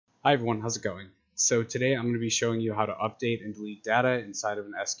Hi everyone, how's it going? So today I'm going to be showing you how to update and delete data inside of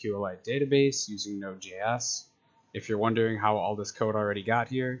an SQLite database using Node.js. If you're wondering how all this code already got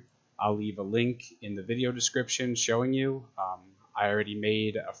here, I'll leave a link in the video description showing you. I already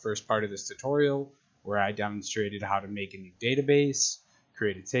made a first part of this tutorial where I demonstrated how to make a new database,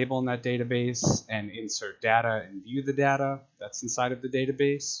 create a table in that database, and insert data and view the data that's inside of the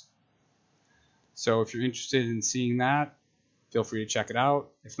database. So if you're interested in seeing that, feel free to check it out.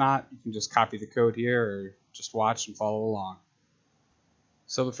 If not, you can just copy the code here or just watch and follow along.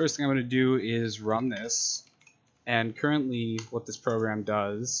 So the first thing I'm going to do is run this. And currently what this program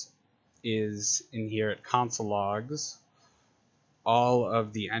does is in here it console logs all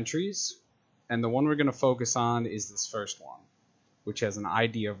of the entries. And the one we're going to focus on is this first one, which has an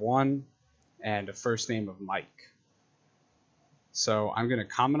ID of 1 and a first name of Mike. So I'm going to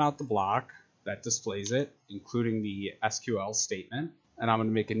comment out the block that displays it, including the SQL statement. And I'm going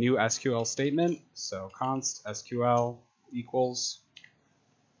to make a new SQL statement. So const SQL equals,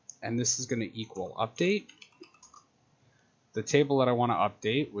 and this is going to equal update. The table that I want to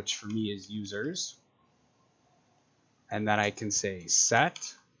update, which for me is users. And then I can say set.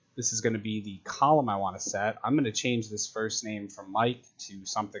 This is going to be the column I want to set. I'm going to change this first name from Mike to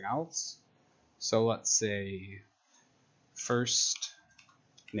something else. So let's say first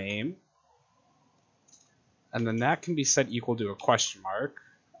name. And then that can be set equal to a question mark,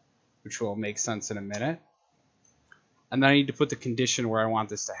 which will make sense in a minute. And then I need to put the condition where I want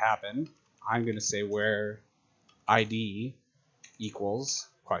this to happen. I'm going to say where ID equals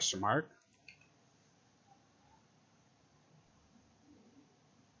question mark.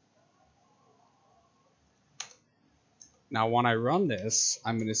 Now when I run this,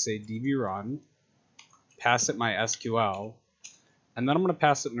 I'm going to say dbrun, pass it my SQL, and then I'm going to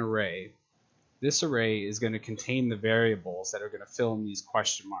pass it an array. This array is going to contain the variables that are going to fill in these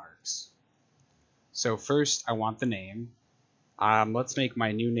question marks. So first I want the name. Let's make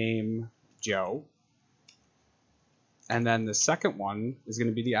my new name Joe. And then the second one is going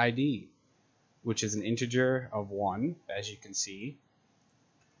to be the ID, which is an integer of 1, as you can see.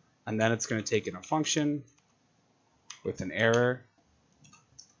 And then it's going to take in a function with an error.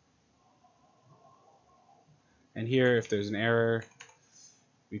 And here, if there's an error,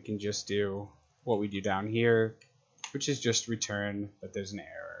 we can just do what we do down here, which is just return that there's an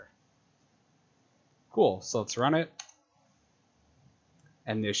error. Cool, so let's run it.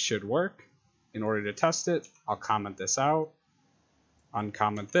 And this should work. In order to test it, I'll comment this out,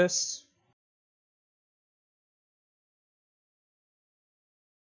 uncomment this.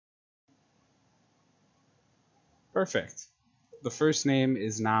 Perfect. The first name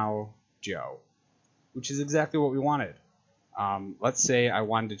is now Joe, which is exactly what we wanted. Let's say I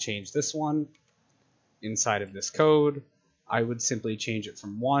wanted to change this one inside of this code. I would simply change it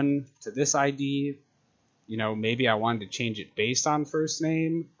from 1 to this ID. You know, maybe I wanted to change it based on first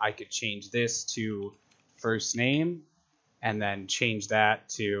name. I could change this to first name and then change that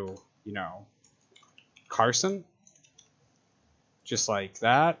to, you know, Carson, just like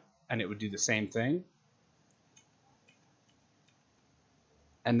that, and it would do the same thing.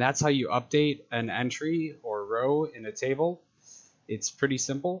 And that's how you update an entry or row in a table. It's pretty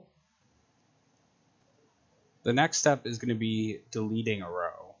simple. The next step is going to be deleting a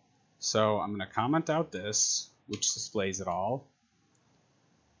row. So I'm going to comment out this, which displays it all.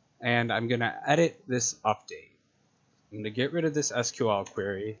 And I'm going to edit this update. I'm going to get rid of this SQL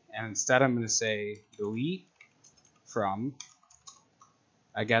query, and instead I'm going to say delete from,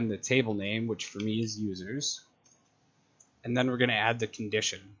 again, the table name, which for me is users. And then we're going to add the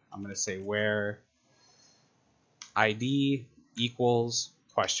condition. I'm going to say where ID equals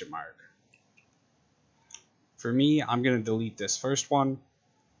question mark. For me, I'm going to delete this first one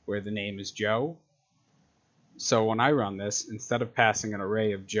where the name is Joe. So when I run this, instead of passing an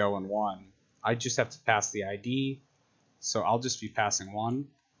array of Joe and 1, I just have to pass the ID. So I'll just be passing 1.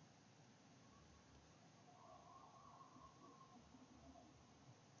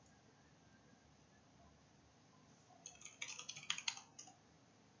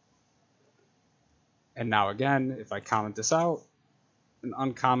 And now again, if I comment this out and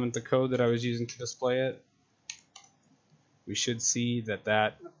uncomment the code that I was using to display it, we should see that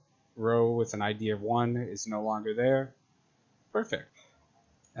that row with an ID of 1 is no longer there. Perfect.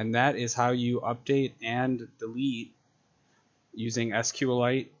 And that is how you update and delete using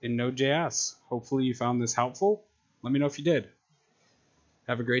SQLite in Node.js. Hopefully you found this helpful. Let me know if you did.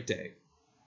 Have a great day.